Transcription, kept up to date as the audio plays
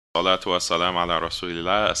Salatu wassalam ala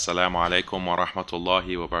Rasulillah. Assalamu alaikum wa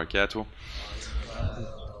rahmatullahi wa barakatuh.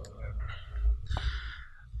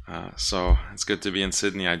 So it's good to be in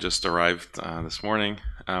Sydney. I just arrived this morning.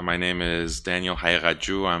 My name is Daniel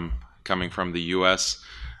Haqiqatjou. I'm coming from the US.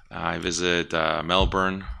 I visited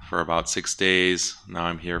Melbourne for about 6 days. Now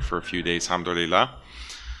I'm here for a few days, alhamdulillah.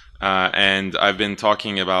 And I've been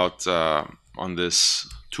talking about on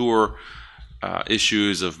this tour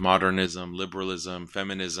issues of modernism, liberalism,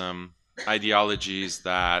 feminism, ideologies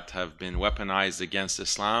that have been weaponized against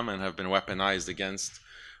Islam and have been weaponized against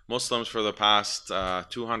Muslims for the past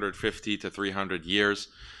 250 to 300 years,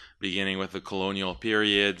 beginning with the colonial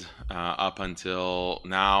period up until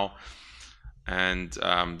now. And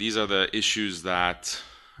these are the issues that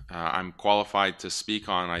I'm qualified to speak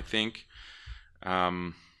on, I think.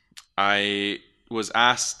 I was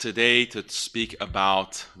asked today to speak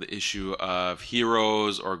about the issue of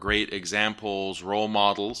heroes or great examples, role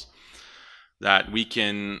models that we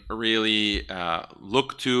can really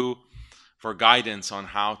look to for guidance on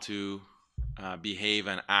how to behave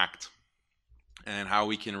and act, and how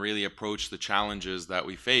we can really approach the challenges that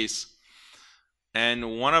we face.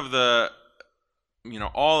 And one of the,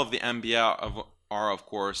 all of the Anbiya are of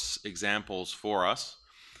course examples for us,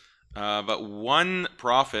 but one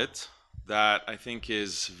prophet that I think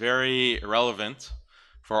is very relevant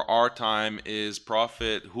for our time is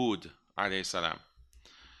Prophet Hud alayhi salam.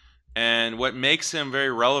 And what makes him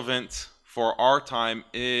very relevant for our time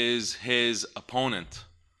is his opponent,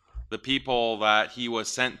 the people that he was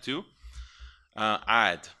sent to,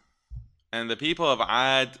 Ad. And the people of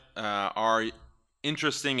Ad are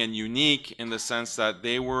interesting and unique in the sense that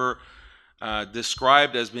they were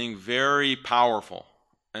described as being very powerful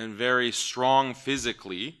and very strong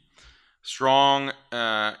physically, strong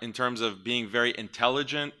in terms of being very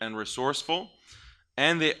intelligent and resourceful,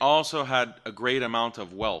 and they also had a great amount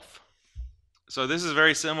of wealth. So this is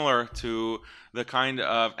very similar to the kind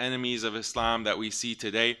of enemies of Islam that we see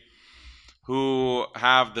today, who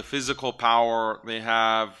have the physical power, they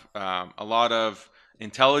have a lot of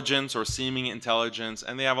intelligence or seeming intelligence,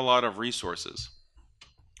 and they have a lot of resources.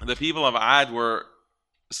 The people of Ad were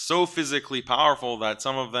so physically powerful that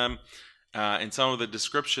some of them in some of the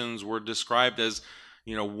descriptions were described as,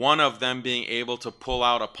 one of them being able to pull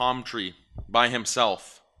out a palm tree by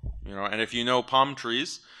himself. And if you know palm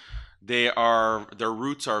trees, their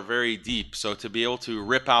roots are very deep. So to be able to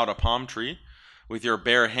rip out a palm tree with your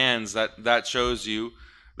bare hands, that shows you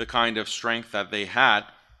the kind of strength that they had.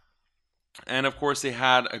 And of course, they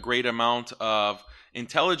had a great amount of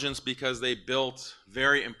intelligence because they built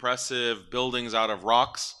very impressive buildings out of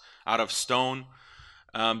rocks, out of stone.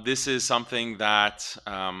 This is something that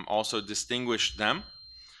also distinguished them.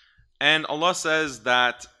 And Allah says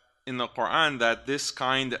that in the Quran that this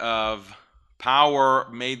kind of power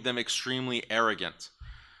made them extremely arrogant.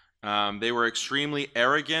 They were extremely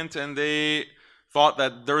arrogant, and they thought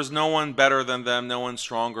that there was no one better than them, no one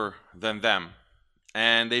stronger than them.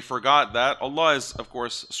 And they forgot that Allah is, of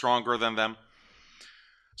course, stronger than them.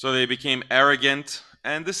 So they became arrogant,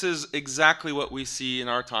 and this is exactly what we see in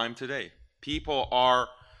our time today. People are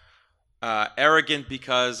arrogant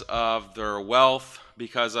because of their wealth,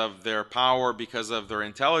 because of their power, because of their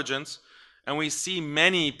intelligence. And we see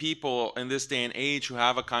many people in this day and age who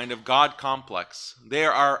have a kind of God complex. They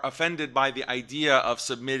are offended by the idea of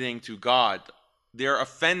submitting to God. They're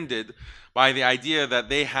offended by the idea that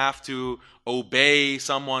they have to obey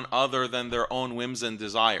someone other than their own whims and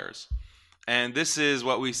desires. And this is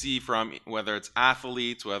what we see from whether it's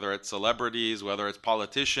athletes, whether it's celebrities, whether it's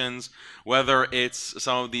politicians, whether it's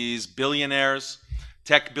some of these billionaires,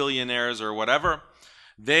 tech billionaires or whatever.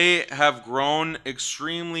 They have grown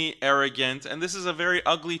extremely arrogant, and this is a very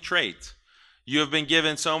ugly trait. You have been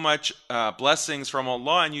given so much blessings from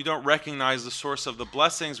Allah, and you don't recognize the source of the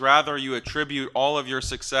blessings. Rather, you attribute all of your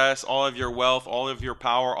success, all of your wealth, all of your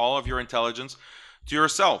power, all of your intelligence to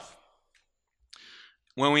yourself.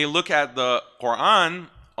 When we look at the Quran,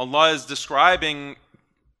 Allah is describing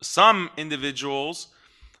some individuals,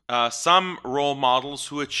 some role models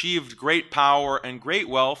who achieved great power and great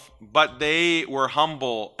wealth, but they were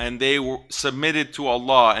humble and they were submitted to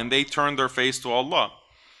Allah and they turned their face to Allah.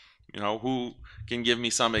 Who can give me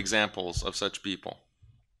some examples of such people?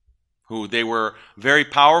 Who they were very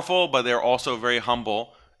powerful, but they're also very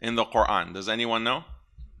humble in the Quran. Does anyone know?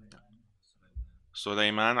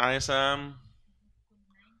 Sulaiman alayhi salam.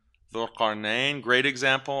 Dhul Qarnayn, great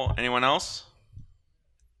example. Anyone else?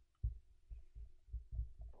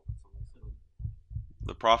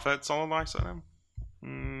 The Prophet sallallahu alaihi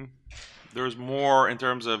wasallam. There's more in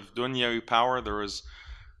terms of dunyawi power. There was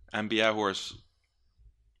Anbiya who are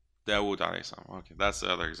Dawood alayhi salam. Okay, that's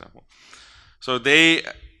the other example. So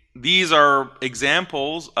these are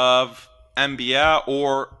examples of Anbiya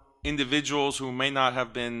or individuals who may not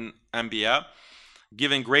have been Anbiya,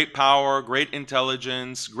 given great power, great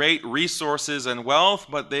intelligence, great resources and wealth,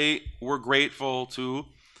 but they were grateful to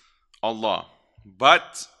Allah.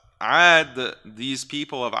 But Ad, these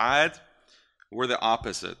people of Ad, were the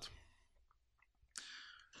opposite.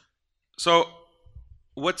 So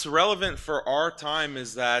what's relevant for our time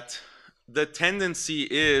is that the tendency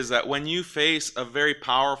is that when you face a very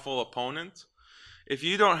powerful opponent, if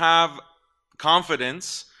you don't have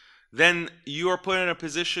confidence, then you are put in a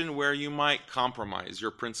position where you might compromise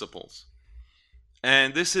your principles.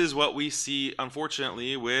 And this is what we see,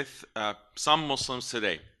 unfortunately, with some Muslims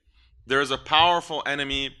today. There's a powerful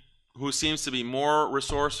enemy who seems to be more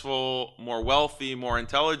resourceful, more wealthy, more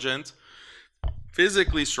intelligent,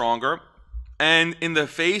 physically stronger, and in the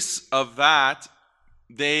face of that,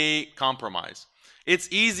 they compromise. It's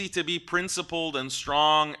easy to be principled and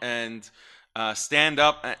strong and stand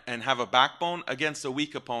up and have a backbone against a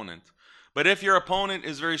weak opponent. But if your opponent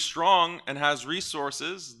is very strong and has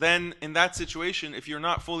resources, then in that situation, if you're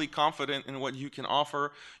not fully confident in what you can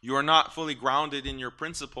offer, you are not fully grounded in your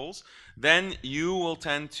principles, then you will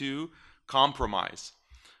tend to compromise.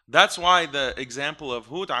 That's why the example of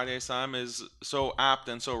Hud alayhi salam is so apt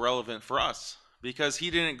and so relevant for us, because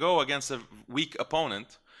he didn't go against a weak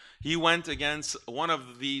opponent. He went against one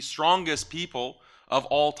of the strongest people of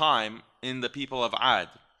all time in the people of Ad.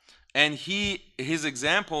 And his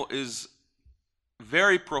example is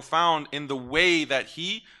very profound in the way that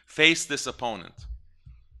he faced this opponent.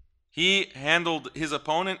 He handled his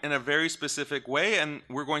opponent in a very specific way, and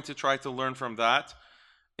we're going to try to learn from that,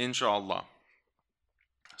 inshallah.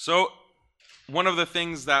 So, one of the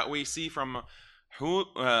things that we see from Hud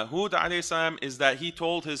alayhi salam is that he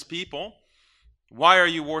told his people, why are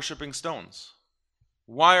you worshipping stones?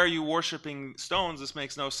 Why are you worshipping stones? This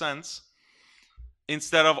makes no sense.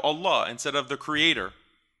 Instead of Allah, instead of the Creator.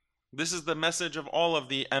 This is the message of all of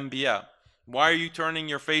the Anbiya. Why are you turning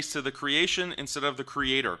your face to the creation instead of the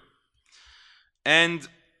Creator? And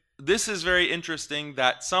this is very interesting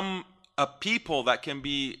that a people that can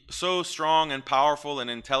be so strong and powerful and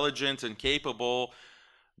intelligent and capable,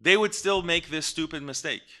 they would still make this stupid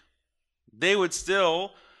mistake. They would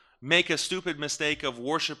still make a stupid mistake of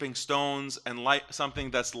worshiping stones and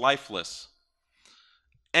something that's lifeless.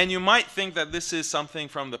 And you might think that this is something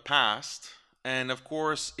from the past. And of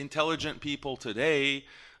course, intelligent people today,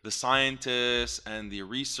 the scientists and the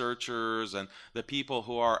researchers and the people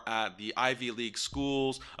who are at the Ivy League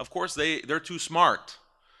schools, of course, they're too smart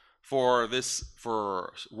for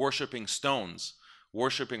worshiping stones,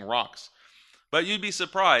 worshiping rocks. But you'd be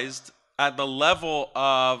surprised at the level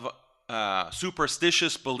of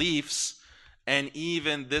superstitious beliefs and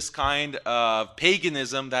even this kind of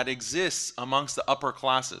paganism that exists amongst the upper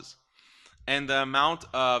classes, and the amount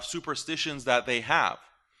of superstitions that they have.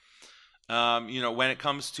 When it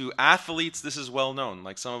comes to athletes, this is well known.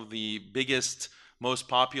 Like some of the biggest, most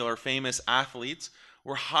popular, famous athletes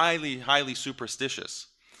were highly, highly superstitious.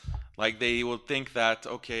 Like they will think that,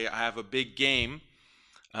 okay, I have a big game,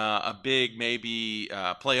 a big maybe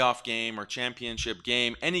playoff game or championship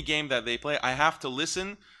game, any game that they play, I have to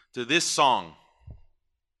listen to this song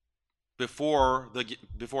before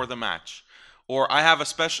the match. Or I have a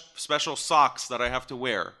special socks that I have to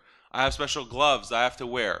wear. I have special gloves that I have to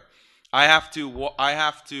wear. I have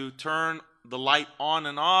to turn the light on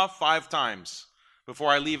and off 5 times before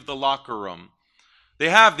I leave the locker room. They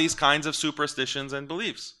have these kinds of superstitions and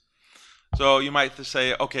beliefs. So you might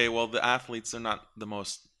say, okay, well, the athletes are not the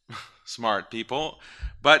most smart people.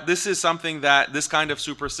 But this is something that, this kind of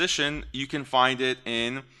superstition, you can find it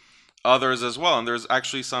in others as well. And there's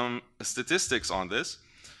actually some statistics on this.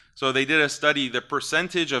 So they did a study, the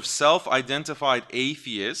percentage of self-identified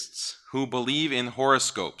atheists who believe in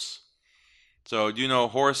horoscopes. So do you know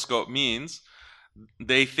what horoscope means?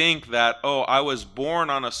 They think that, I was born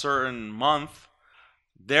on a certain month,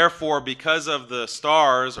 therefore because of the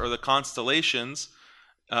stars or the constellations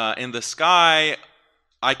in the sky,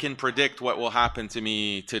 I can predict what will happen to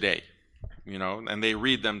me today. And they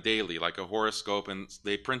read them daily like a horoscope, and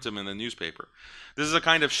they print them in the newspaper. This is a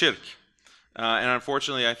kind of shirk. And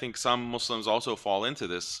unfortunately, I think some Muslims also fall into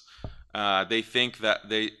this. They think that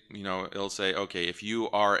it'll say, okay, if you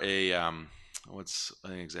are a, what's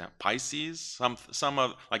an example? Pisces? Some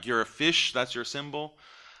of, like you're a fish, that's your symbol.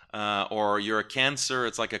 Or you're a Cancer,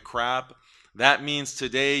 it's like a crab. That means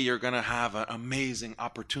today you're going to have an amazing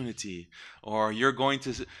opportunity. Or you're going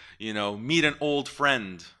to, meet an old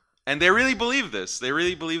friend. And they really believe this. They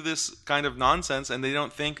really believe this kind of nonsense, and they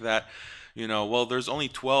don't think that well, there's only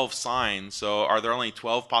 12 signs, so are there only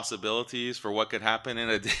 12 possibilities for what could happen in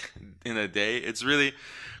a day, in a day? It's really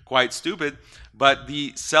quite stupid. But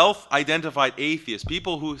the self-identified atheists,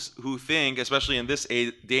 people who think, especially in this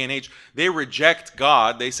day and age, they reject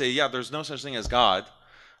God. They say, yeah, there's no such thing as God.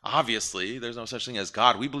 Obviously, there's no such thing as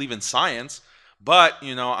God. We believe in science. But,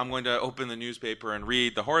 I'm going to open the newspaper and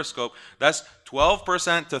read the horoscope. That's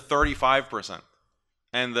 12% to 35%.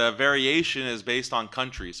 And the variation is based on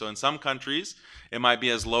country. So in some countries, it might be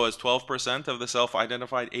as low as 12% of the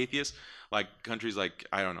self-identified atheists. Like countries like,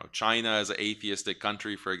 I don't know, China is an atheistic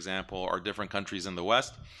country, for example, or different countries in the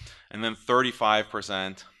West. And then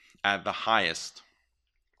 35% at the highest.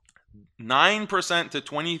 9% to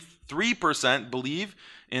 23% believe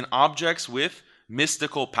in objects with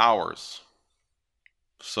mystical powers.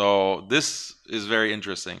 So this is very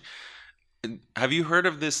interesting. Have you heard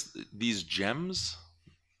of these gems?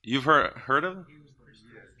 You've heard of them?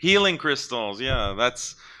 Healing crystals. Yeah,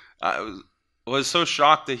 that's I was so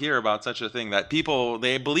shocked to hear about such a thing, that people,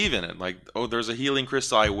 they believe in it. Like, oh, there's a healing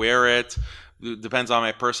crystal, I wear it. It depends on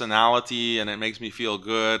my personality and it makes me feel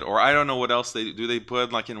good. Or I don't know what else they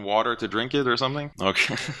put like in water to drink it or something.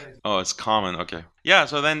 Okay. Oh, it's common. Okay. Yeah,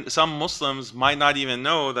 so then some Muslims might not even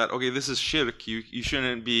know that, okay, this is shirk. You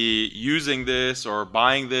shouldn't be using this or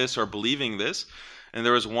buying this or believing this. And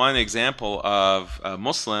there was one example of a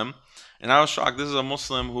Muslim, and I was shocked. This is a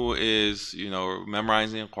Muslim who is,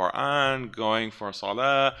 memorizing the Quran, going for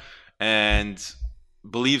salah, and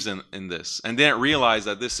believes in this, and didn't realize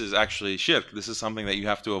that this is actually shirk. This is something that you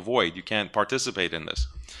have to avoid. You can't participate in this.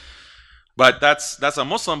 But that's a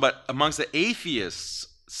Muslim. But amongst the atheists,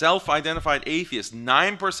 self-identified atheists,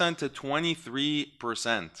 9% to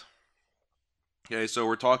 23%. Okay, so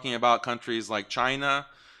we're talking about countries like China,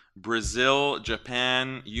 Brazil,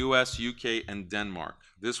 Japan, US, UK, and Denmark.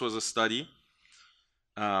 This was a study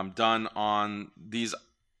done on these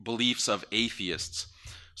beliefs of atheists.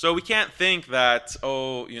 So we can't think that,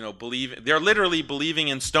 they're literally believing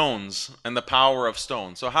in stones and the power of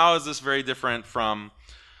stones. So how is this very different from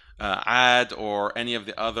Ad or any of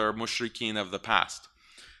the other mushrikeen of the past?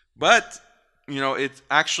 But, it's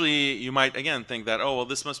actually, you might again think that, oh, well,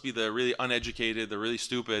 this must be the really uneducated, the really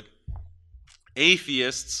stupid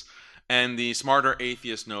atheists, and the smarter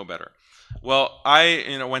atheists know better. Well,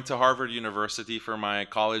 I went to Harvard University for my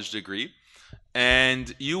college degree,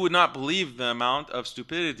 and you would not believe the amount of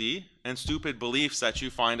stupidity and stupid beliefs that you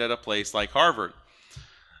find at a place like Harvard.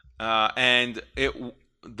 The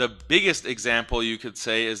biggest example you could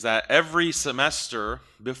say is that every semester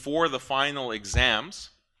before the final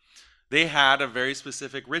exams, they had a very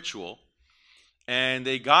specific ritual, and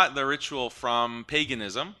they got the ritual from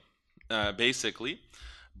paganism, basically.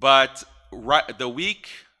 But the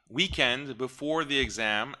weekend before the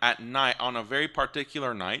exam, at night, on a very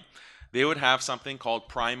particular night, they would have something called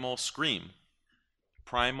primal scream.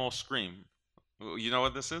 Primal scream. You know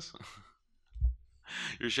what this is?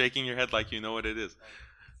 You're shaking your head like you know what it is.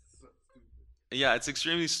 Yeah, it's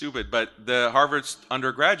extremely stupid, but the Harvard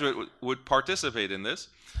undergraduate would participate in this,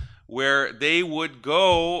 where they would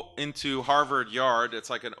go into Harvard Yard. It's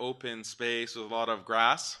like an open space with a lot of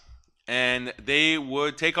grass, and they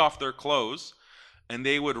would take off their clothes, and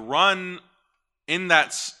they would run in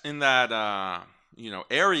that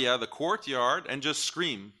area, the courtyard, and just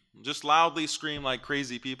scream, just loudly scream like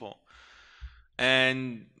crazy people.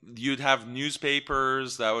 And you'd have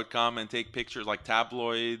newspapers that would come and take pictures, like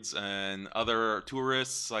tabloids, and other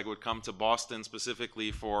tourists would come to Boston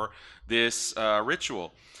specifically for this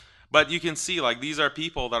ritual. But you can see, these are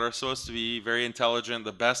people that are supposed to be very intelligent,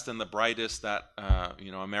 the best and the brightest that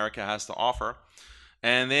America has to offer,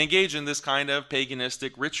 and they engage in this kind of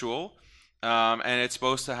paganistic ritual, and it's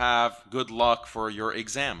supposed to have good luck for your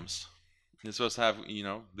exams. It's supposed to have,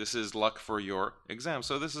 this is luck for your exams.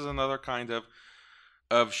 So this is another kind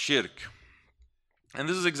of shirk. And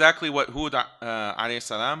this is exactly what Hud alayhi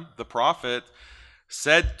salam, the prophet,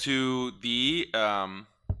 said to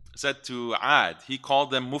Ad. He called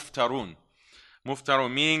them muftarun.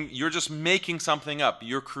 Muftarun meaning you're just making something up.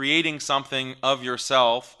 You're creating something of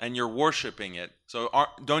yourself and you're worshiping it. So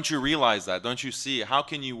don't you realize that? Don't you see? How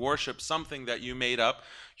can you worship something that you made up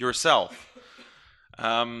yourself?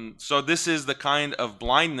 So this is the kind of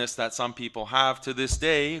blindness that some people have to this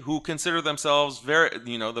day, who consider themselves very,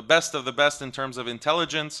 the best of the best in terms of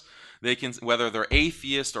intelligence. They can, whether they're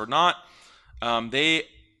atheist or not,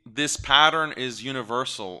 this pattern is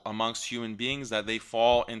universal amongst human beings, that they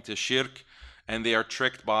fall into shirk and they are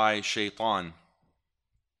tricked by shaitan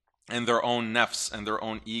and their own nafs and their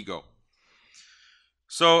own ego.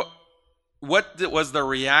 So what was the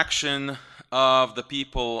reaction of the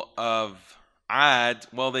people of Ad?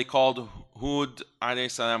 Well, they called Hud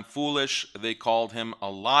alayhi salam foolish. They called him a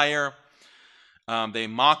liar. They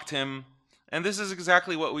mocked him. And this is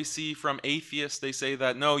exactly what we see from atheists. They say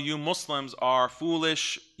that, no, you Muslims are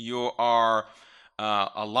foolish, you are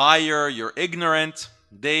a liar, you're ignorant.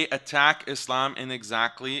 They attack Islam in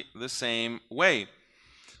exactly the same way,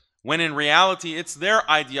 when in reality it's their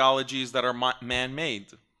ideologies that are man-made.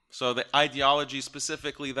 So the ideologies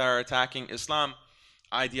specifically that are attacking Islam,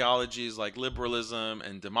 ideologies like liberalism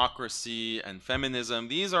and democracy and feminism,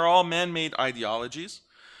 these are all man-made ideologies.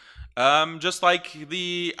 Just like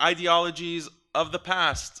the ideologies of the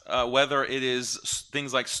past, whether it is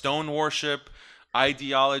things like stone worship,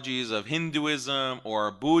 ideologies of Hinduism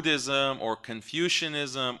or Buddhism or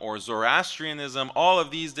Confucianism or Zoroastrianism, all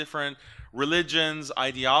of these different religions,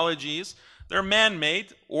 ideologies, they're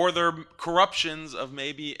man-made, or they're corruptions of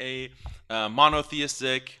maybe a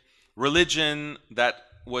monotheistic religion that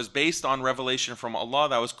was based on revelation from Allah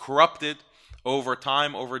that was corrupted over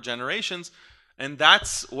time, over generations. And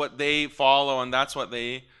that's what they follow, and that's what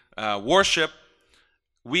they worship.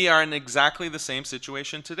 We are in exactly the same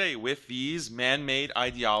situation today with these man-made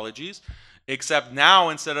ideologies, except now,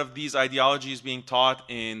 instead of these ideologies being taught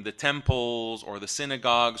in the temples or the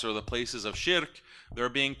synagogues or the places of shirk, they're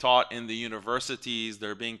being taught in the universities,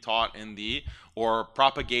 they're being taught or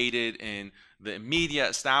propagated in the media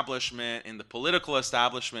establishment, in the political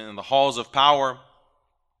establishment, in the halls of power.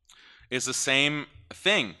 It's the same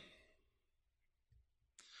thing.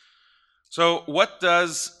 So what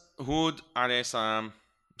does Hud alayhi salam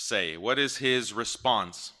say? What is his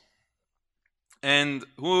response? And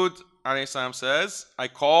Hud alayhi salam says, I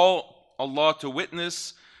call Allah to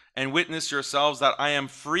witness and witness yourselves that I am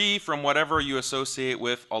free from whatever you associate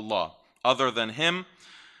with Allah other than Him.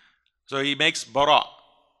 So he makes bara.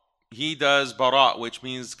 He does bara, which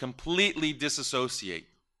means completely disassociate.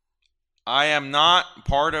 I am not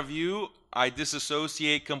part of you. I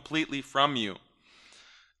disassociate completely from you.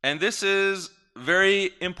 And this is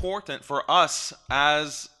very important for us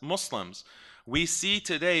as Muslims. We see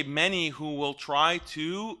today many who will try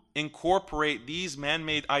to incorporate these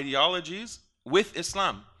man-made ideologies with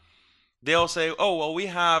Islam. They'll say, oh, well, we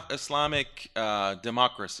have Islamic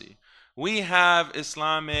democracy. We have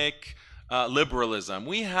Islamic liberalism.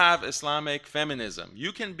 We have Islamic feminism.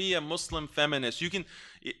 You can be a Muslim feminist. You can,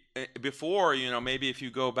 before, maybe if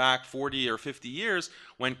you go back 40 or 50 years,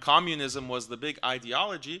 when communism was the big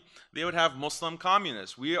ideology, they would have Muslim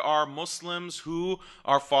communists. We are Muslims who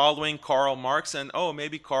are following Karl Marx, and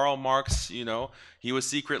maybe Karl Marx, he was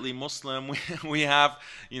secretly Muslim. We have,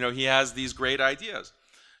 he has these great ideas.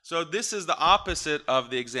 So this is the opposite of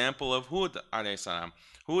the example of Hud alayhi salam.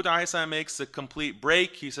 Hud alayhi salam makes a complete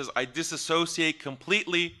break. He says, I disassociate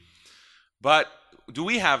completely. But do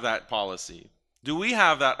we have that policy? Do we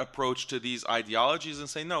have that approach to these ideologies and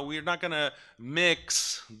say, no, we're not going to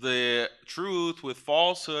mix the truth with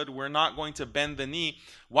falsehood. We're not going to bend the knee.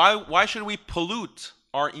 Why should we pollute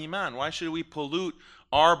our iman? Why should we pollute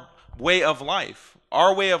our way of life?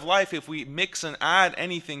 Our way of life, if we mix and add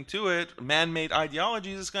anything to it, man-made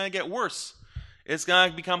ideologies, it's going to get worse. It's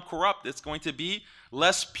going to become corrupt. It's going to be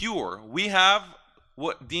less pure. We have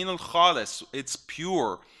what Din al-Khalis, it's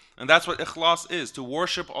pure. And that's what ikhlas is, to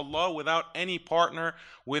worship Allah without any partner,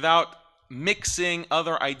 without mixing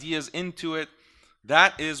other ideas into it.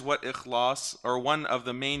 That is what ikhlas, or one of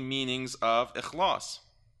the main meanings of ikhlas.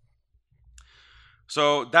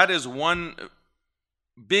 So that is one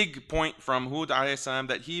big point from Hud alayhi salam,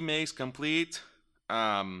 that he makes complete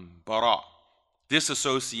bara,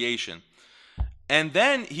 disassociation. And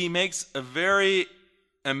then he makes a very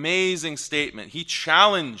amazing statement. He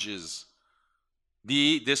challenges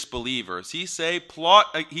the disbelievers. He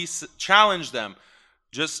challenged them,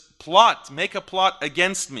 just make a plot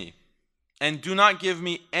against me, and do not give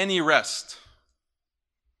me any rest.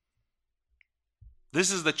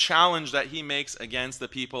 This is the challenge that he makes against the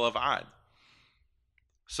people of Ad.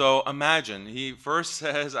 So imagine, he first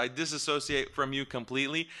says, I disassociate from you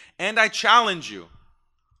completely, and I challenge you.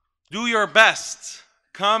 Do your best.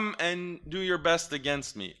 Come and do your best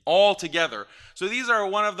against me, all together. So these are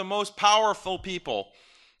one of the most powerful people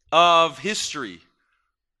of history.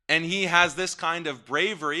 And he has this kind of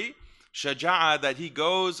bravery, shaja'ah, that he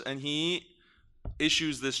goes and he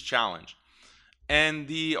issues this challenge. And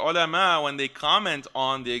the ulama, when they comment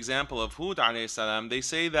on the example of Hud alayhi salam, they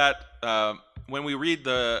say that when we read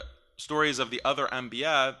the stories of the other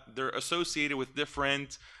anbiya, they're associated with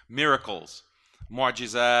different miracles,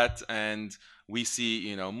 mu'jizat, and we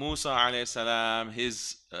see, Musa alayhi salam,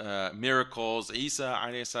 his miracles, Isa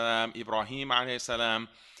alayhi salam, Ibrahim alayhi salam,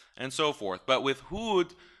 and so forth. But with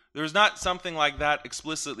Hud, there's not something like that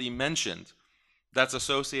explicitly mentioned. that's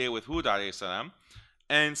associated with Hud alayhi salam.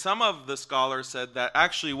 And some of the scholars said that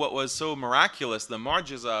actually what was so miraculous, the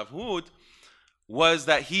mu'jiza of Hud, was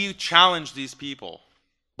that he challenged these people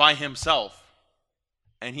by himself.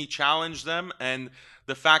 And he challenged them, and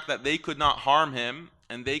the fact that they could not harm him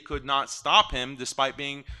and they could not stop him despite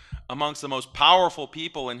being amongst the most powerful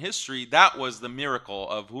people in history, that was the miracle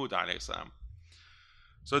of Hud alayhi salam.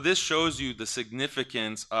 So this shows you the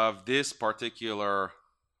significance of this particular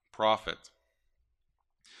prophet.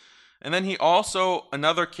 And then he also,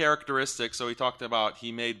 another characteristic, so he talked about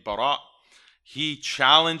he made bara. He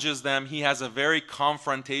challenges them. He has a very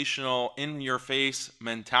confrontational, in-your-face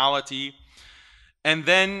mentality. And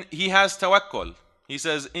then he has tawakkul. He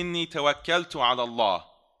says, Inni tawakkaltu ala Allah,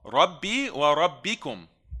 Rabbi wa Rabbikum.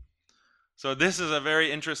 So this is a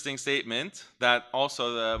very interesting statement that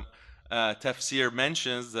also the tafsir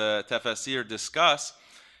mentions, the tafsir discuss.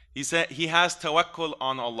 He said he has tawakkul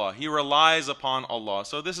on Allah. He relies upon Allah.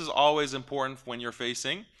 So this is always important when you're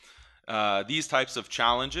facing these types of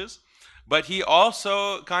challenges. But he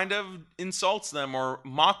also kind of insults them or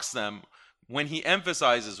mocks them when he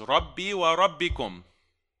emphasizes Rabbi wa Rabbikum.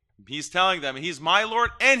 He's telling them he's my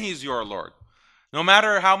Lord and he's your Lord. No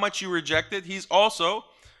matter how much you reject it, he's also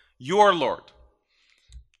your Lord.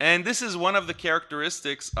 And this is one of the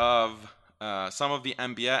characteristics of some of the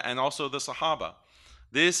Anbiya and also the Sahaba.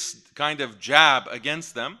 This kind of jab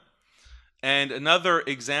against them. And another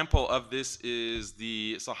example of this is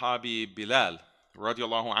the Sahabi Bilal,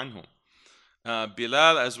 radiallahu anhu.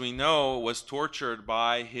 Bilal, as we know, was tortured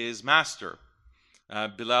by his master.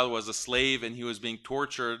 Bilal was a slave and he was being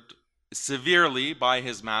tortured severely by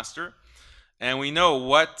his master. And we know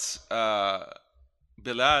what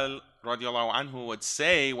Bilal, radiallahu anhu, would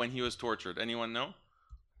say when he was tortured. Anyone know?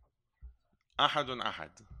 Ahadun ahad.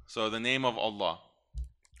 So the name of Allah.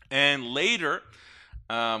 And later,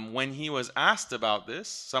 when he was asked about this,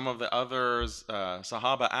 some of the others,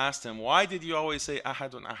 Sahaba, asked him, why did you always say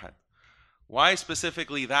Ahadun Ahad? Why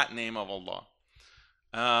specifically that name of Allah?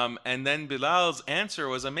 And then Bilal's answer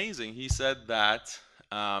was amazing. He said that,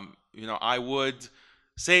 I would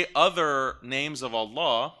say other names of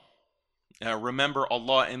Allah, remember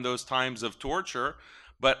Allah in those times of torture,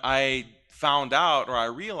 but I found out, or I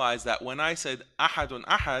realized that when I said Ahadun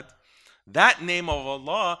Ahad, that name of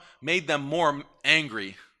Allah made them more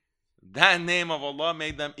angry. That name of Allah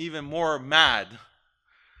made them even more mad.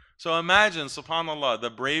 So imagine, subhanAllah,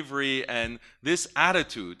 the bravery and this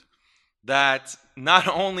attitude that not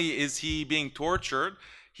only is he being tortured,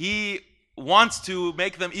 he wants to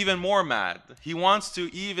make them even more mad. He wants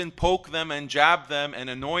to even poke them and jab them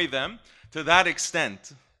and annoy them to that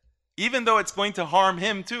extent. Even though it's going to harm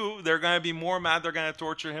him too, they're going to be more mad, they're going to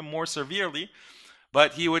torture him more severely.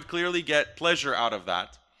 But he would clearly get pleasure out of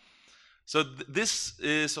that. So this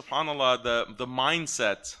is, subhanAllah, the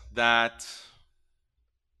mindset that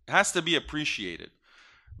has to be appreciated.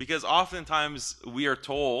 Because oftentimes we are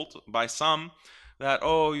told by some that,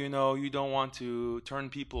 you don't want to turn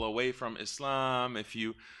people away from Islam. If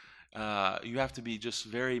you have to be just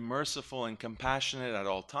very merciful and compassionate at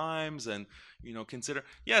all times, and consider.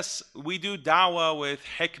 Yes, we do da'wah with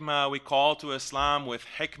hikmah. We call to Islam with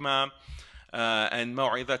hikmah. And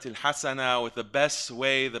maw'idat al-hasana, with the best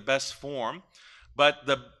way, the best form, but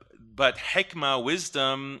hikmah,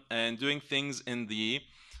 wisdom, and doing things in the,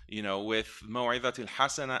 with maw'idat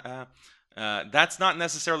al-hasana, that's not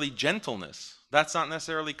necessarily gentleness. That's not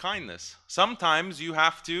necessarily kindness. Sometimes you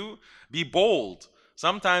have to be bold.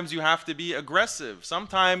 Sometimes you have to be aggressive.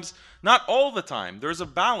 Sometimes, not all the time. There's a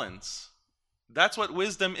balance. That's what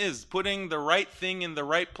wisdom is, putting the right thing in the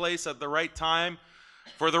right place at the right time,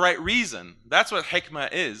 for the right reason. That's what hikmah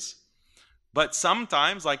is. But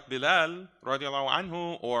sometimes, like Bilal radiallahu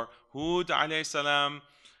anhu or Hud alayhi salam,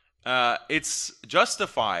 it's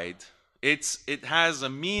justified. It has a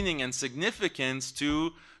meaning and significance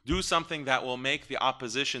to do something that will make the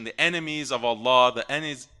opposition, the enemies of Allah,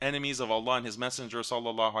 the enemies of Allah and His Messenger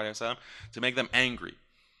sallallahu alaihi wasallam, to make them angry.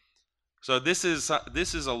 So this is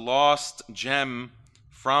a lost gem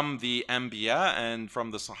from the Anbiya and from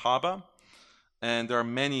the Sahaba. And there are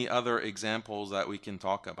many other examples that we can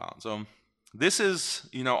talk about. So this is,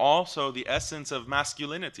 also the essence of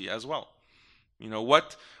masculinity as well.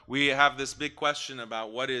 What we have this big question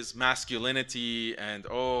about what is masculinity, and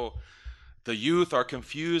the youth are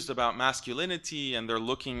confused about masculinity, and they're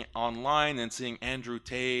looking online and seeing Andrew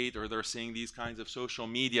Tate, or they're seeing these kinds of social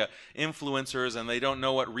media influencers, and they don't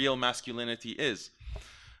know what real masculinity is.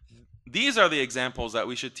 These are the examples that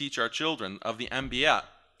we should teach our children of the Anbiya,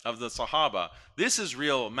 of the Sahaba. This is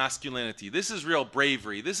real masculinity. This is real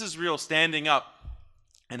bravery. This is real standing up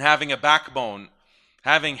and having a backbone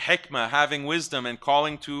having hikmah, having wisdom, and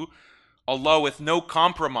calling to Allah with no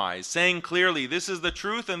compromise, saying clearly, this is the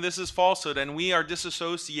truth and this is falsehood, and we are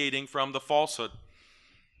disassociating from the falsehood.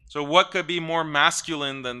 So what could be more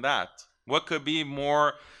masculine than that? What could be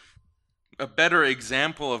a better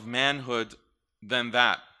example of manhood than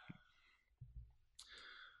that?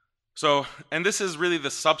 So, and this is really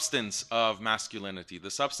the substance of masculinity. The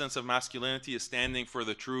substance of masculinity is standing for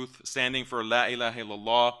the truth, standing for La ilaha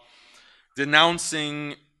illallah,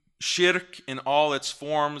 denouncing shirk in all its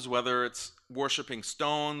forms, whether it's worshipping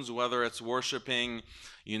stones, whether it's worshipping,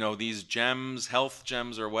 these gems, health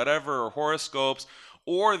gems or whatever, or horoscopes,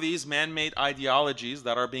 or these man-made ideologies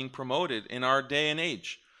that are being promoted in our day and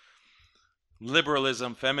age.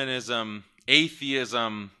 Liberalism, feminism,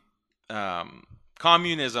 atheism,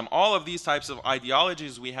 communism, all of these types of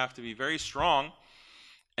ideologies, we have to be very strong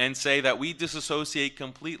and say that we disassociate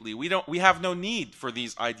completely. We have no need for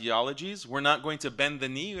these ideologies. We're not going to bend the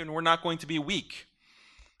knee, and we're not going to be weak.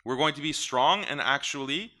 We're going to be strong and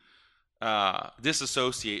actually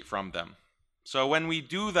disassociate from them. So when we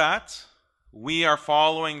do that, we are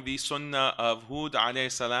following the sunnah of Hud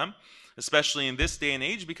alayhi salam, especially in this day and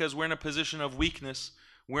age, because we're in a position of weakness.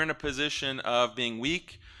 We're in a position of being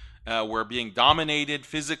weak. We're being dominated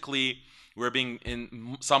physically.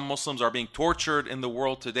 Some Muslims are being tortured in the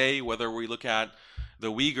world today, whether we look at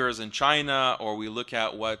the Uyghurs in China, or we look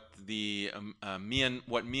at what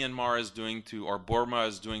Myanmar is doing to, or Burma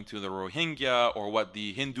is doing to the Rohingya, or what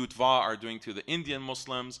the Hindutva are doing to the Indian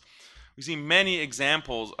Muslims. We see many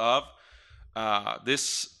examples of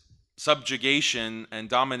this subjugation and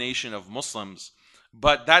domination of Muslims.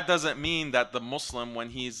 But that doesn't mean that the Muslim,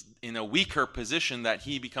 when he's in a weaker position, that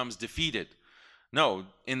he becomes defeated. No,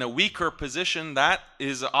 in a weaker position, that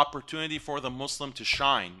is an opportunity for the Muslim to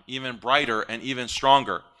shine even brighter and even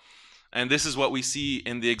stronger. And this is what we see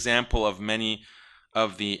in the example of many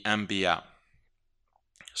of the Anbiya.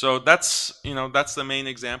 So that's the main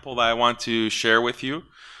example that I want to share with you.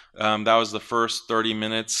 That was the first 30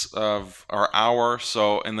 minutes of our hour.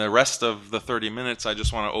 So in the rest of the 30 minutes, I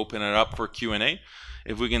just want to open it up for Q&A.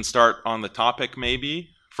 If we can start on the topic maybe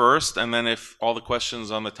first, and then if all the questions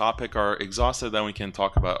on the topic are exhausted, then we can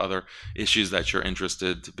talk about other issues that you're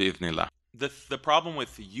interested in, bi'idhnillah. The problem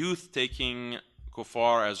with youth taking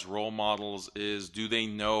kuffar as role models is, do they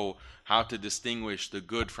know how to distinguish the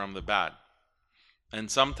good from the bad? And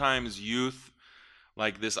sometimes youth,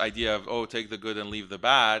 like this idea of, take the good and leave the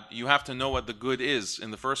bad, you have to know what the good is in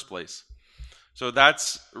the first place. So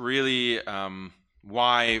that's really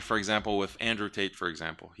why, for example, with Andrew Tate, for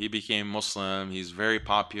example, he became Muslim, he's very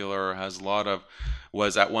popular,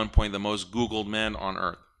 was at one point the most Googled man on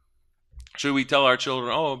earth. Should we tell our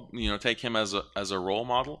children, take him as a role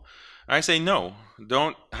model? And I say no,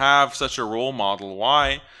 don't have such a role model.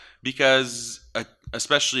 Why? Because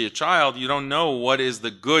especially a child, you don't know what is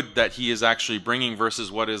the good that he is actually bringing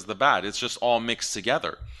versus what is the bad. It's just all mixed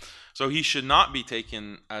together. So he should not be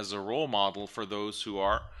taken as a role model for those who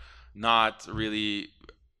are not really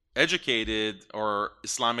educated or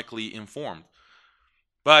Islamically informed.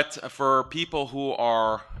 But for people who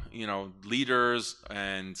are, leaders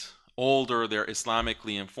and older, they're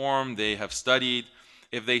Islamically informed, they have studied,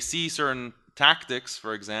 if they see certain tactics,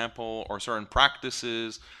 for example, or certain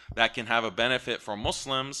practices that can have a benefit for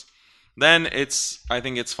Muslims, then I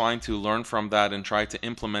think it's fine to learn from that and try to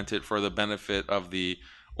implement it for the benefit of the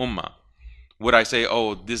ummah. Would I say,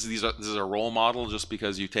 this is a role model just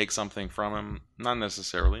because you take something from him? Not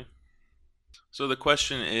necessarily. So the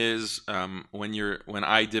question is, when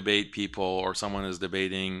I debate people or someone is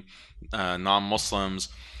debating non-Muslims,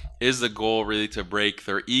 is the goal really to break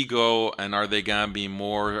their ego, and are they going to be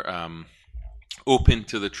more open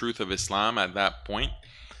to the truth of Islam at that point?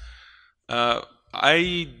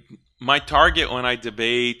 My target when I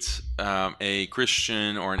debate a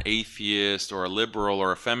Christian or an atheist or a liberal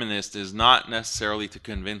or a feminist is not necessarily to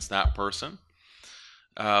convince that person,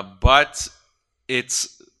 but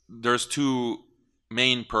there's two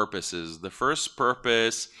main purposes. The first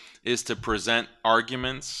purpose is to present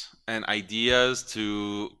arguments and ideas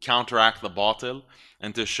to counteract the batil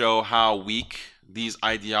and to show how weak these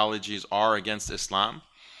ideologies are against Islam.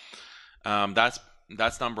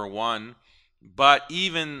 That's number one. But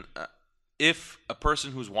even if a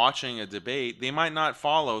person who's watching a debate, they might not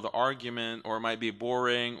follow the argument, or it might be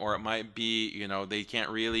boring, or it might be, they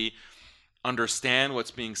can't really understand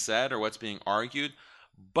what's being said or what's being argued,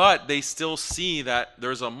 but they still see that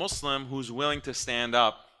there's a Muslim who's willing to stand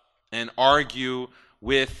up and argue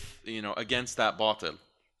with, against that batil.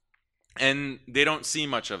 And they don't see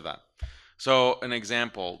much of that. So an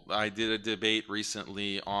example, I did a debate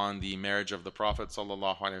recently on the marriage of the Prophet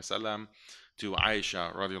ﷺ to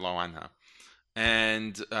Aisha radiallahu anha.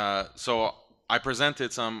 And so I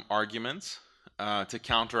presented some arguments to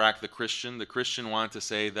counteract the Christian. The Christian wanted to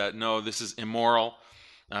say that no, this is immoral.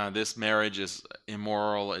 This marriage is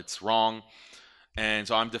immoral. It's wrong. And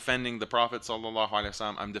so I'm defending the Prophet sallallahu alaihi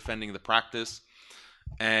wasallam. I'm defending the practice.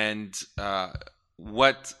 And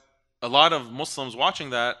what a lot of Muslims watching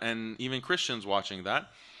that, and even Christians watching that,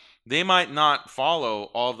 they might not follow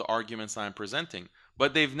all the arguments I'm presenting,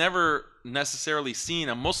 but they've never necessarily seen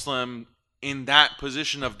a Muslim in that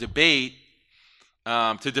position of debate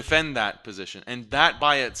to defend that position. And that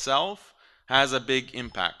by itself has a big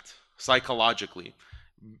impact psychologically.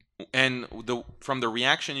 And from the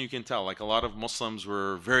reaction you can tell, like a lot of Muslims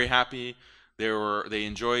were very happy. They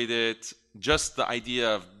enjoyed it. Just the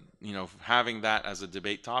idea of having that as a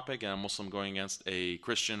debate topic and a Muslim going against a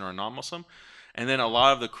Christian or a non-Muslim. And then a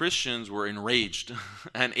lot of the Christians were enraged.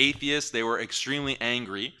 And atheists, they were extremely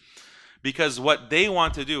angry. Because what they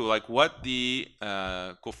want to do, like what the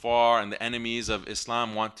kuffar and the enemies of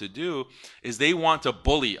Islam want to do, is they want to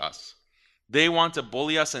bully us. They want to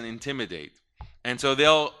bully us and intimidate. And so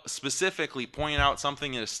they'll specifically point out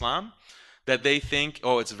something in Islam that they think,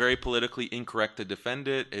 oh, it's very politically incorrect to defend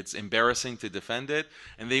it, it's embarrassing to defend it,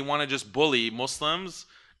 and they want to just bully Muslims,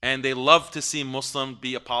 and they love to see Muslims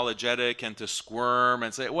be apologetic and to squirm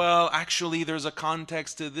and say, well, actually, there's a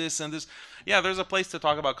context to this and this. Yeah, there's a place to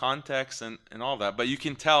talk about context and all that, but you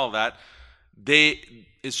can tell that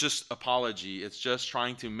it's just apology. It's just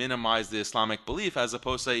trying to minimize the Islamic belief as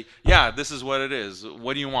opposed to say, yeah, this is what it is.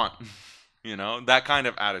 What do you want? That kind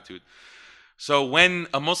of attitude. So when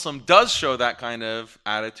a Muslim does show that kind of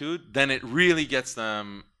attitude, then it really gets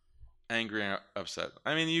them angry and upset.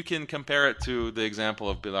 I mean, you can compare it to the example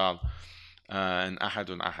of Bilal and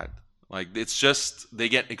Ahadun Ahad. Like, it's just, they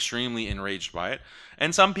get extremely enraged by it.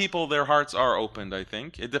 And some people, their hearts are opened, I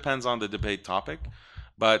think. It depends on the debate topic.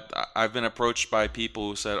 But I've been approached by people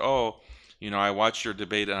who said, oh, I watched your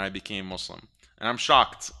debate and I became Muslim. And I'm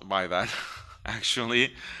shocked by that.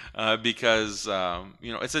 Actually, because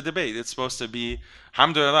it's a debate. It's supposed to be,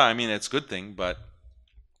 alhamdulillah, I mean, it's a good thing, but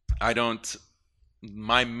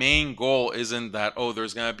my main goal isn't that, oh,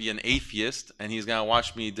 there's going to be an atheist and he's going to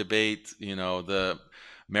watch me debate, the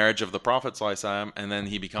marriage of the Prophet ﷺ, and then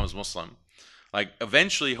he becomes Muslim. Like,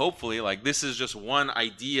 eventually, hopefully, like, this is just one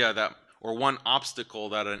idea or one obstacle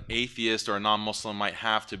that an atheist or a non-Muslim might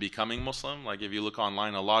have to becoming Muslim. Like, if you look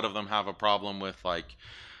online, a lot of them have a problem with, like,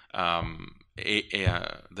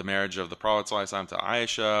 the marriage of the Prophet ﷺ to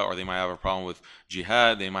Aisha, or they might have a problem with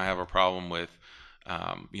jihad, they might have a problem with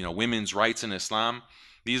women's rights in Islam.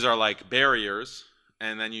 These are like barriers,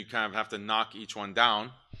 and then you kind of have to knock each one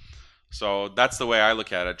down. So that's the way I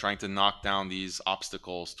look at it, trying to knock down these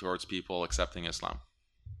obstacles towards people accepting Islam.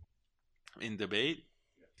 In debate,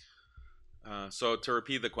 so to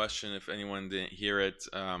repeat the question, if anyone didn't hear it,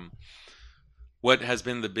 what has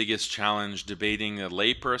been the biggest challenge, debating a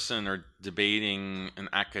layperson or debating an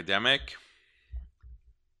academic?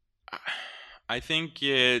 I think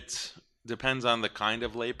it depends on the kind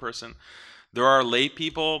of layperson. There are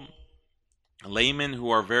laymen who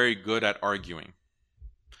are very good at arguing.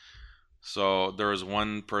 So there was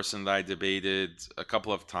one person that I debated a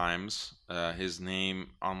couple of times. His name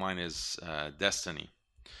online is Destiny.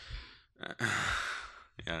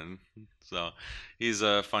 Yeah, so he's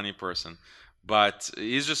a funny person. But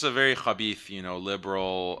he's just a very khabith,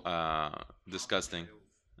 liberal, disgusting.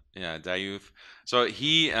 Yeah, Dayuth. So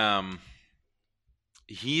he's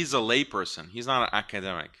a layperson. He's not an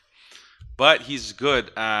academic. But he's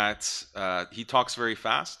good at, he talks very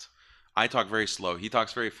fast. I talk very slow. He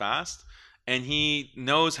talks very fast. And he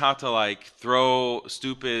knows how to, like, throw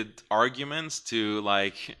stupid arguments to,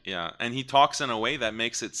 like, yeah. And he talks in a way that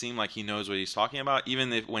makes it seem like he knows what he's talking about,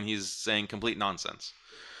 even when he's saying complete nonsense.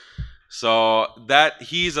 So that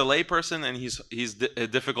he's a layperson, and he's a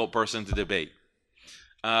difficult person to debate.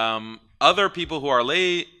 Other people who are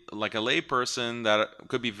like a layperson, that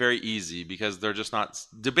could be very easy because they're just not.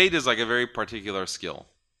 Debate is like a very particular skill.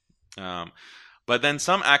 But then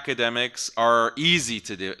some academics are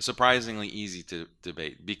surprisingly easy to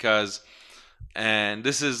debate because, and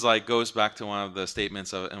this is like goes back to one of the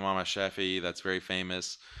statements of Imam Shafi'i that's very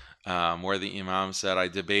famous. Where the Imam said, I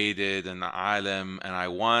debated an alim and I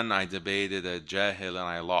won, I debated a jahil and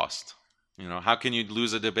I lost. How can you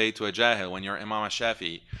lose a debate to a jahil when you're Imam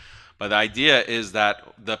Shafi'i? But the idea is that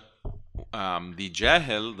the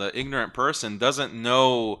jahil, the ignorant person, doesn't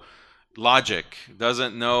know logic,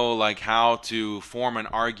 doesn't know like how to form an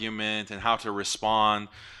argument and how to respond.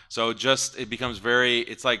 So it becomes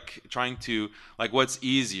it's like trying to, like, what's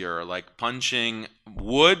easier, like punching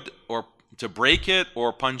wood or to break it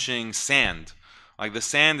or punching sand. Like the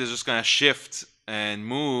sand is just going to shift and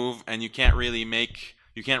move, and you can't really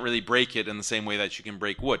break it in the same way that you can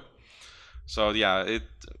break wood. So yeah, it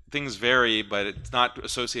things vary, but it's not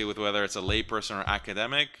associated with whether it's a layperson or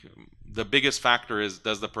academic. The biggest factor is,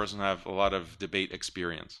 does the person have a lot of debate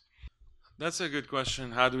experience? That's a good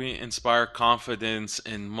question. How do we inspire confidence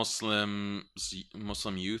in Muslim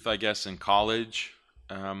youth, I guess, in college?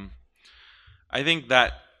 Um, I think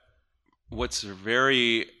that what's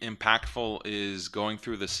very impactful is going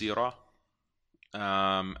through the seerah,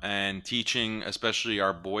 and teaching, especially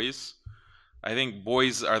our boys. I think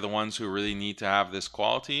boys are the ones who really need to have this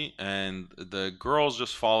quality, and the girls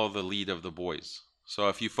just follow the lead of the boys. So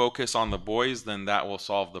if you focus on the boys, then that will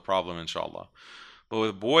solve the problem, inshallah. But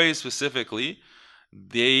with boys specifically,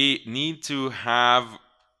 they need to have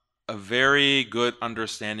a very good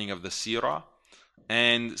understanding of the seerah,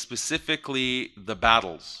 and specifically the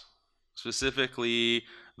battles, specifically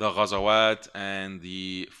the ghazawat and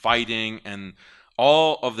the fighting and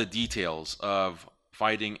all of the details of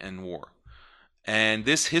fighting and war. And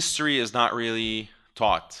this history is not really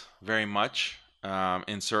taught very much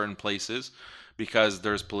in certain places, because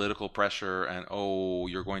there's political pressure and, oh,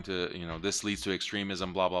 you're going to, this leads to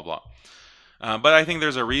extremism, blah, blah, blah. But I think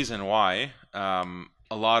there's a reason why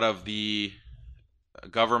a lot of the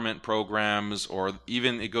government programs, or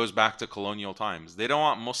even it goes back to colonial times, they don't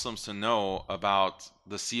want Muslims to know about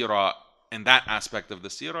the seerah and that aspect of the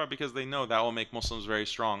seerah, because they know that will make Muslims very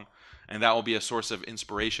strong, and that will be a source of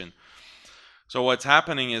inspiration. So what's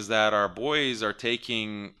happening is that our boys are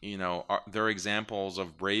taking, their examples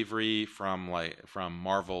of bravery from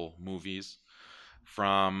Marvel movies,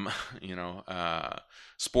 from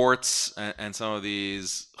sports, and some of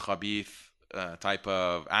these khabith type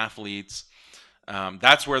of athletes.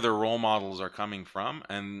 That's where their role models are coming from,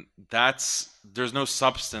 and there's no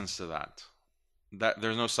substance to that.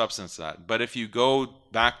 There's no substance to that. But if you go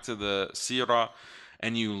back to the seerah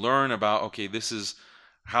and you learn about, okay, this is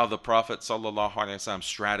how the Prophet sallallahu alaihi wasallam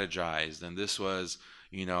strategized, and this was,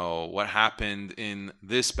 what happened in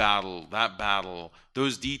this battle, that battle,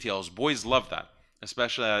 those details. Boys love that,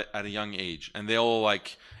 especially at a young age, and they'll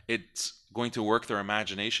it's going to work their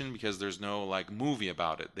imagination, because there's no movie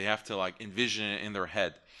about it. They have to envision it in their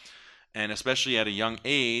head, and especially at a young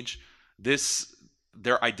age, this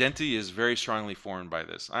their identity is very strongly formed by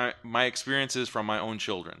this. My experiences from my own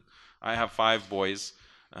children. I have 5 boys,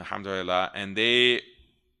 alhamdulillah, and they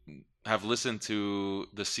have listened to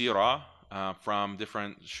the seerah from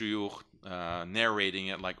different shuyukh, narrating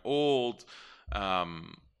it, like old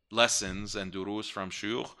lessons and durus from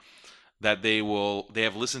shuyukh, that they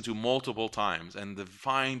have listened to multiple times, and the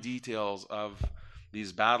fine details of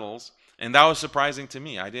these battles. And that was surprising to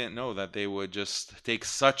me. I didn't know that they would just take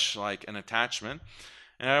such an attachment.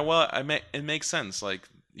 And it makes sense.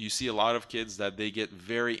 You see a lot of kids that they get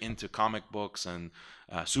very into comic books and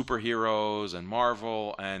superheroes and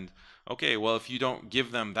Marvel, and okay, well, if you don't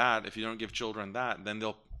give them that, if you don't give children that, then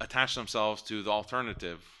they'll attach themselves to the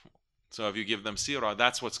alternative. So if you give them seerah,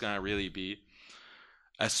 that's what's going to really be,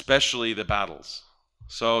 especially the battles.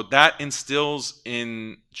 So that instills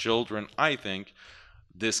in children, I think,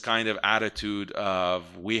 this kind of attitude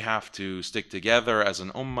of, we have to stick together as an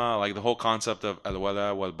ummah. The whole concept of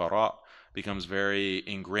al-wala wal-bara becomes very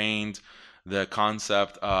ingrained. The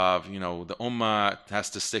concept of, the ummah has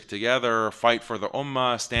to stick together, fight for the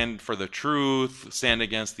ummah, stand for the truth, stand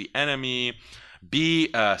against the enemy,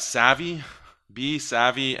 be savvy,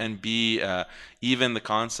 and be even the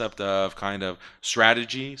concept of kind of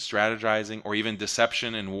strategizing, or even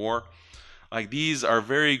deception in war. These are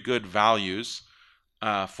very good values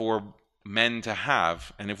for men to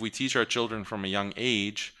have. And if we teach our children from a young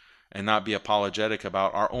age and not be apologetic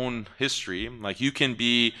about our own history, you can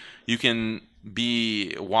be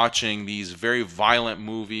watching these very violent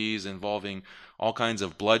movies involving all kinds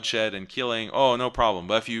of bloodshed and killing. Oh, no problem.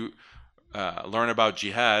 But if you learn about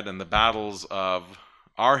jihad and the battles of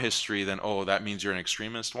our history, then, oh, that means you're an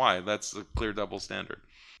extremist. Why? That's a clear double standard.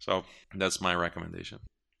 So that's my recommendation.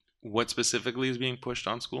 What specifically is being pushed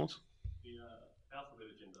on schools?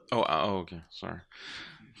 Oh, okay. Sorry.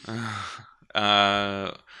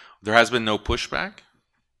 There has been no pushback?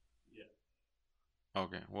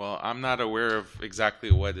 Okay. Well, I'm not aware of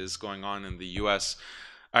exactly what is going on in the US.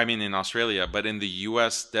 I mean, in Australia, but in the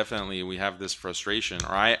US, definitely we have this frustration,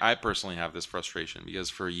 or I personally have this frustration, because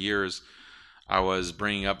for years I was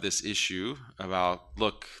bringing up this issue about,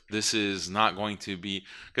 look, this is not going to be,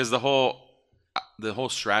 because the whole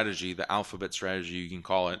strategy, the alphabet strategy, you can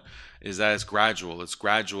call it, is that it's gradual. It's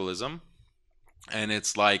gradualism, and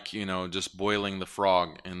it's just boiling the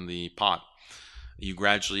frog in the pot. you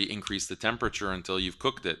gradually increase the temperature until you've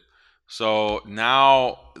cooked it. So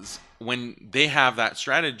now, when they have that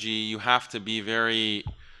strategy, you have to be very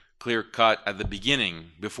clear cut at the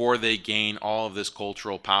beginning before they gain all of this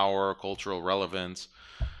cultural power, cultural relevance.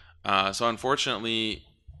 So unfortunately,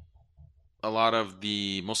 a lot of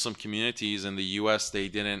the Muslim communities in the U.S. they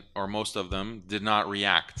didn't, or most of them did not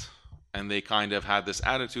react, and they kind of had this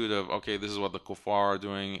attitude of, okay, this is what the kuffar are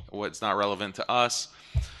doing. What's not relevant to us?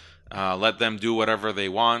 Let them do whatever they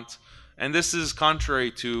want. And this is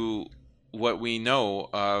contrary to what we know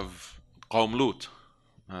of Qawm Lut.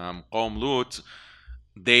 Qawm Lut,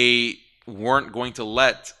 they weren't going to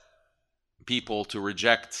let people to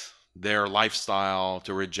reject their lifestyle,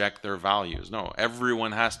 to reject their values. No,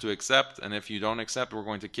 everyone has to accept, and if you don't accept, we're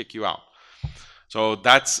going to kick you out. So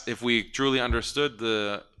that's, if we truly understood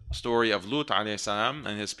the story of Lut alayhi salam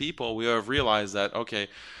and his people, we have realized that, okay,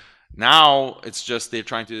 now it's just they're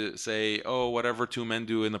trying to say, oh, whatever two men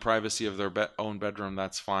do in the privacy of their own bedroom,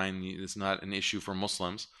 that's fine. It's not an issue for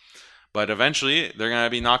Muslims. But eventually, they're going to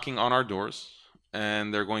be knocking on our doors,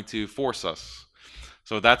 and they're going to force us.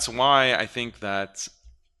 So that's why I think that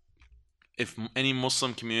if any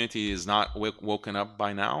Muslim community is not woken up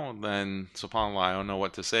by now, then subhanAllah, I don't know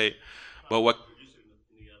what to say. But what?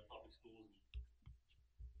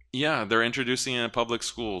 Yeah, they're introducing it in public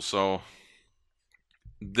schools. So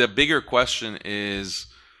the bigger question is,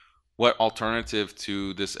 what alternative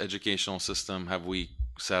to this educational system have we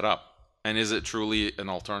set up? And is it truly an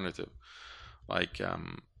alternative? Like,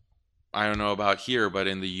 I don't know about here, but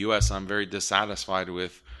in the US, I'm very dissatisfied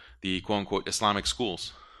with the quote unquote Islamic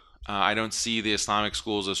schools. I don't see the Islamic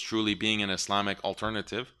schools as truly being an Islamic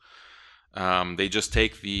alternative. They just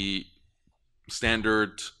take the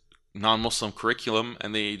standard non-Muslim curriculum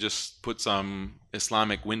and they just put some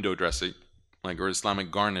Islamic window dressing, like, or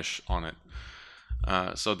Islamic garnish on it.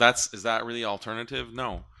 So is that really alternative?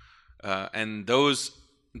 No. And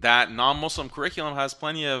that non-Muslim curriculum has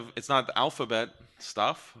plenty of, it's not the alphabet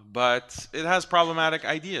stuff, but it has problematic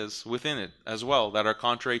ideas within it as well that are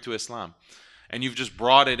contrary to Islam. And you've just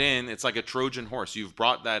brought it in. It's like a Trojan horse. You've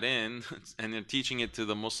brought that in and you're teaching it to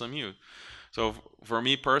the Muslim youth. So for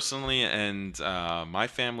me personally and my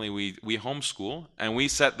family, we homeschool and we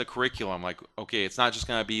set the curriculum. Like, okay, it's not just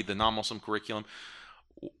going to be the non-Muslim curriculum.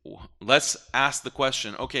 Let's ask the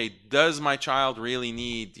question, okay, does my child really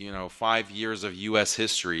need 5 years of U.S.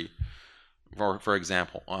 history, for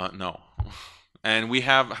example? No. And we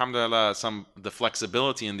have, alhamdulillah, the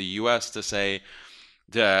flexibility in the U.S. to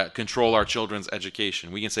control our children's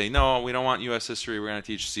education. We can say, no, we don't want U.S. history, we're going to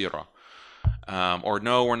teach Sirah. Or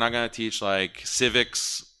no, we're not going to teach like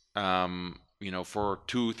civics, for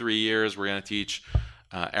 2-3 years, we're going to teach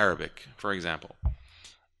Arabic, for example.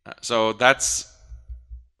 So that's,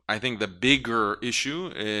 I think the bigger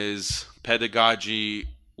issue is pedagogy.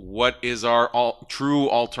 What is our true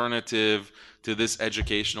alternative to this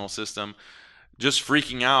educational system? Just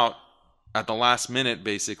freaking out at the last minute,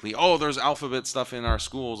 basically. Oh, there's alphabet stuff in our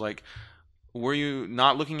schools. Like, were you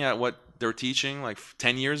not looking at what they're teaching like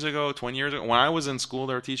 10 years ago, 20 years ago? When I was in school,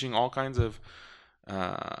 they were teaching all kinds of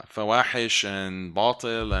fawahish and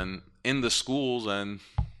batil and in the schools, and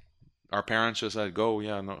our parents just said, go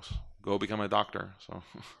become a doctor. So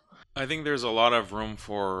I think there's a lot of room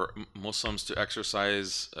for Muslims to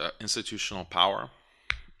exercise institutional power.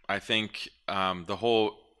 I think the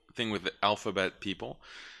whole thing with the alphabet people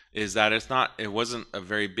is that it wasn't a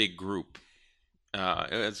very big group.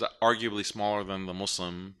 It's arguably smaller than the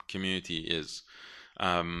Muslim community is.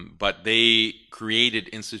 But they created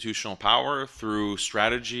institutional power through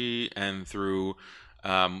strategy and through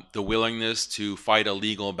the willingness to fight a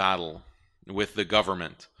legal battle with the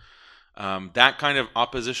government. That kind of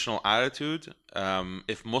oppositional attitude,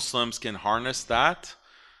 if Muslims can harness that,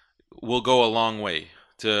 will go a long way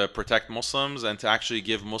to protect Muslims and to actually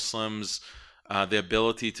give Muslims the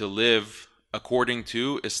ability to live according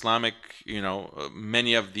to Islamic,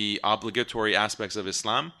 many of the obligatory aspects of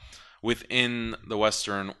Islam within the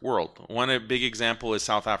Western world. One big example is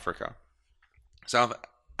South Africa. South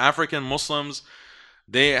African Muslims,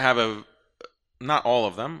 they have not all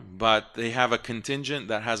of them, but they have a contingent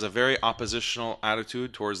that has a very oppositional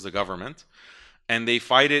attitude towards the government, and they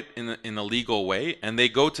fight it in a legal way, and they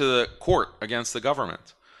go to the court against the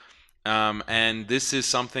government. And this is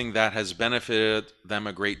something that has benefited them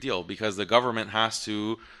a great deal because the government has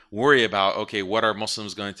to worry about, okay, what are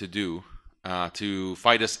Muslims going to do to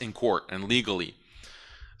fight us in court and legally?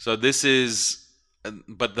 So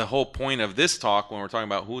but the whole point of this talk when we're talking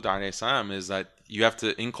about Hud alayhi salam is that you have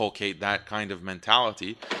to inculcate that kind of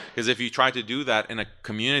mentality, because if you try to do that in a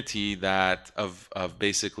community of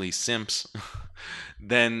basically simps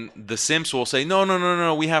then the simps will say, no, no, no,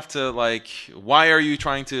 no, we have to, like, why are you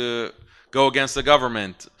trying to go against the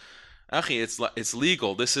government? Akhi, it's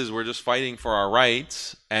legal. We're just fighting for our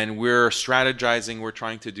rights, and we're strategizing. We're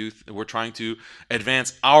trying to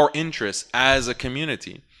advance our interests as a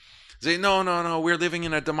community. Say, no, no, no, we're living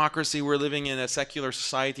in a democracy. We're living in a secular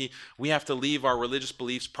society. We have to leave our religious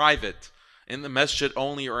beliefs private in the masjid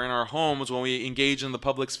only, or in our homes. When we engage in the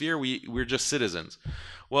public sphere, we're just citizens.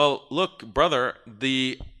 Well, look, brother,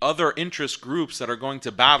 the other interest groups that are going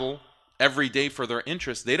to battle every day for their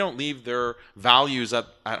interests, they don't leave their values at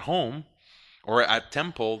home or at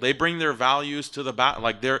temple. They bring their values to the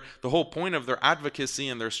like the whole point of their advocacy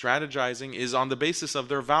and their strategizing is on the basis of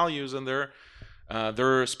their values and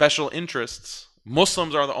their special interests.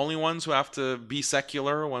 Muslims are the only ones who have to be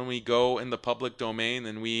secular when we go in the public domain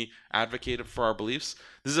and we advocate for our beliefs.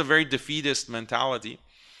 This is a very defeatist mentality.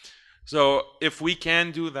 So if we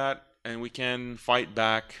can do that and we can fight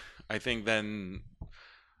back, I think then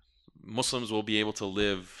Muslims will be able to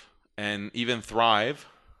live and even thrive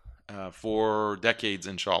for decades,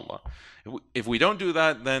 inshallah. If we don't do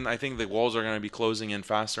that, then I think the walls are going to be closing in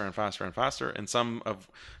faster and faster and faster. In some of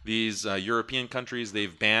these European countries,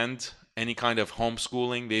 they've banned any kind of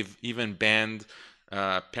homeschooling. They've even banned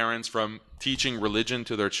parents from teaching religion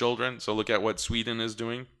to their children. So look at what Sweden is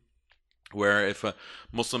doing, where if a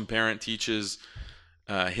Muslim parent teaches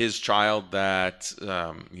his child that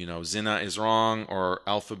zina is wrong, or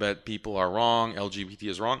alphabet people are wrong, LGBT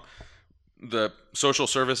is wrong, the social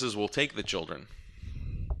services will take the children.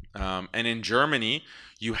 And in Germany,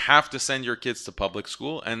 you have to send your kids to public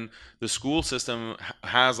school, and the school system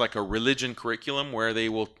has like a religion curriculum where they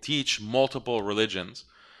will teach multiple religions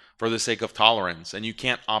for the sake of tolerance, and you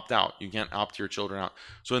can't opt out. You can't opt your children out.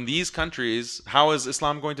 So in these countries, how is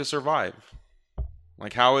Islam going to survive?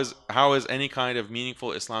 Like how is any kind of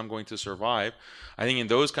meaningful Islam going to survive? I think in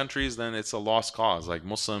those countries, then it's a lost cause. Like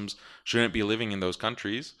Muslims shouldn't be living in those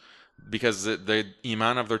countries because the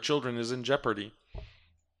iman of their children is in jeopardy.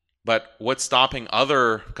 But what's stopping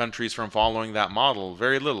other countries from following that model?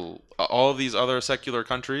 Very little. All of these other secular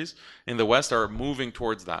countries in the West are moving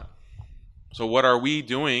towards that. So what are we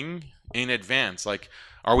doing in advance? Like,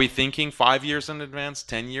 are we thinking 5 years in advance,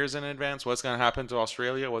 10 years in advance? What's going to happen to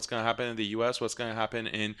Australia? What's going to happen in the US? What's going to happen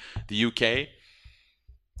in the UK?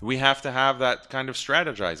 We have to have that kind of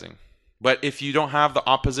strategizing. But if you don't have the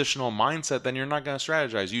oppositional mindset, then you're not going to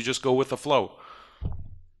strategize. You just go with the flow.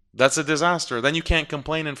 That's a disaster. Then you can't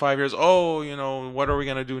complain in 5 years, what are we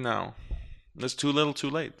going to do now? It's too little, too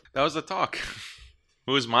late. That was the talk.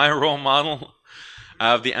 Who is my role model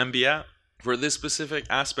of the Anbiya? For this specific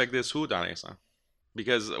aspect is Hud alayhi salam.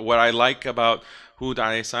 Because what I like about Hud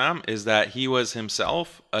alayhi salam is that he was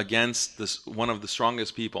himself against one of the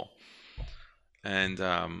strongest people. And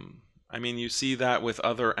you see that with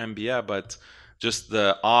other Anbiya, but just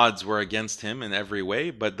the odds were against him in every way.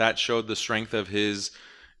 But that showed the strength of his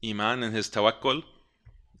iman and his tawakkul,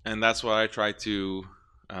 and that's what I try to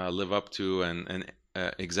live up to and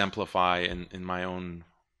exemplify in my own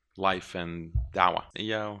life and da'wah.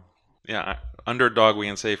 Yeah, underdog we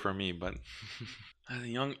can say for me, but at a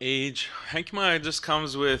young age, hikmah just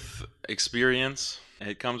comes with experience.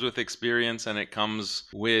 It comes with experience, and it comes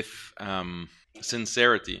with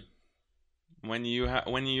sincerity. When you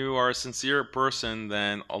are a sincere person,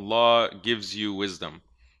 then Allah gives you wisdom,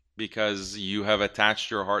 because you have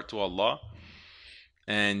attached your heart to Allah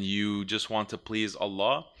and you just want to please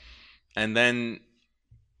Allah, and then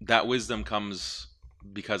that wisdom comes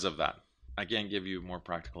because of that. I can't give you more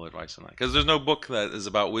practical advice on that because there's no book that is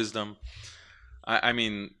about wisdom.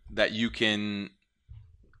 That you can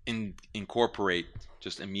incorporate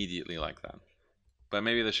just immediately like that. But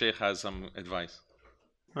maybe the Sheikh has some advice.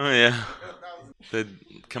 Oh yeah,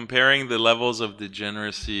 comparing the levels of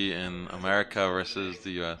degeneracy in America versus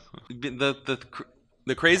the U.S.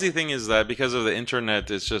 The crazy thing is that because of the internet,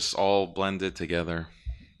 it's just all blended together.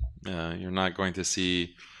 You're going to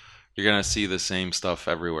see the same stuff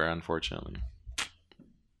everywhere, unfortunately.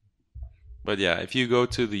 But yeah, if you go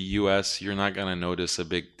to the U.S., you're not gonna notice a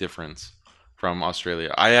big difference from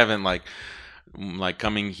Australia. I haven't like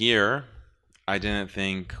coming here. I didn't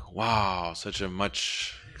think, wow, such a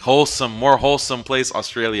much more wholesome place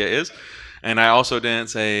Australia is. And I also didn't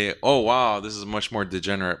say, oh, wow, this is a much more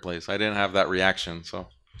degenerate place. I didn't have that reaction. So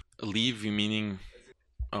leave, meaning,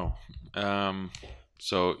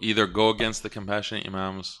 so either go against the compassionate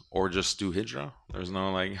imams or just do hijrah. There's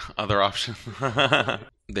no other option.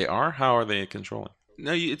 They are? How are they controlling?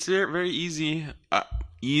 No, it's very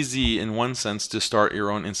easy in one sense to start your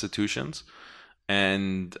own institutions.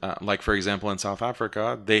 And for example, in South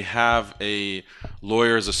Africa, they have a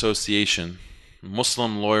lawyers association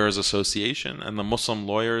Muslim Lawyers Association, and the Muslim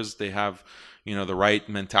lawyers, they have, the right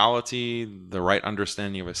mentality, the right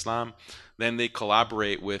understanding of Islam. Then they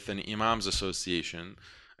collaborate with an Imams Association,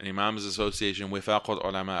 Wifaqat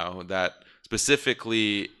Ulama, that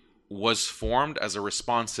specifically was formed as a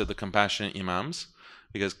response to the Compassionate Imams,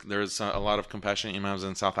 because there's a lot of Compassionate Imams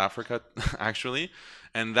in South Africa, actually,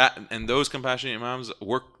 and those Compassionate Imams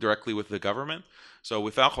work directly with the government. So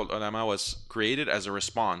Wifaqat Ulama was created as a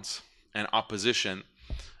response and opposition,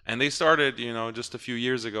 and they started, just a few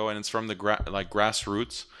years ago, and it's from the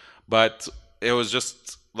grassroots. But it was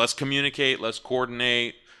just, let's communicate, let's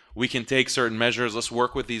coordinate. We can take certain measures. Let's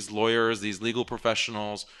work with these lawyers, these legal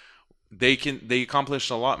professionals. They accomplished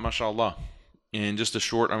a lot, mashallah, in just a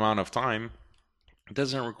short amount of time. It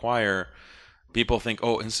doesn't require, people think,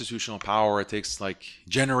 oh, institutional power, it takes like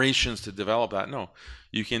generations to develop that. No,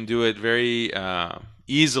 you can do it very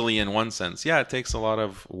easily in one sense. Yeah, it takes a lot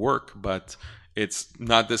of work, but it's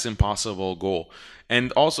not this impossible goal.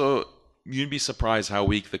 And also, you'd be surprised how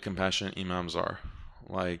weak the Compassionate Imams are.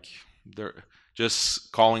 Like, they're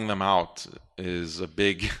just calling them out is a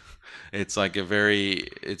big, it's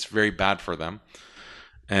very bad for them.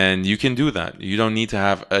 And you can do that. You don't need to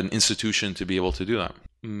have an institution to be able to do that.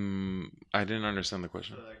 I didn't understand the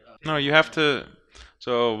question. No, you have to.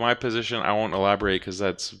 So my position, I won't elaborate because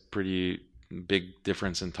that's pretty big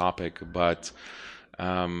difference in topic. But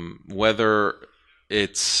whether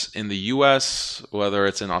it's in the U.S., whether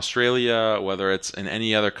it's in Australia, whether it's in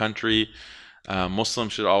any other country,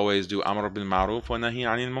 Muslims should always do Amr bil Ma'ruf wa Nahi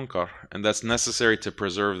anil Munkar, and that's necessary to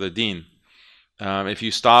preserve the Deen. If you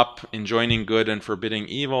stop enjoining good and forbidding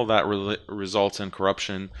evil, that results in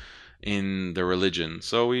corruption in the religion.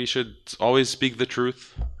 So we should always speak the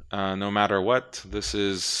truth, no matter what. This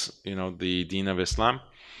is, the Deen of Islam,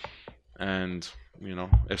 and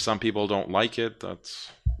if some people don't like it,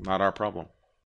 that's not our problem.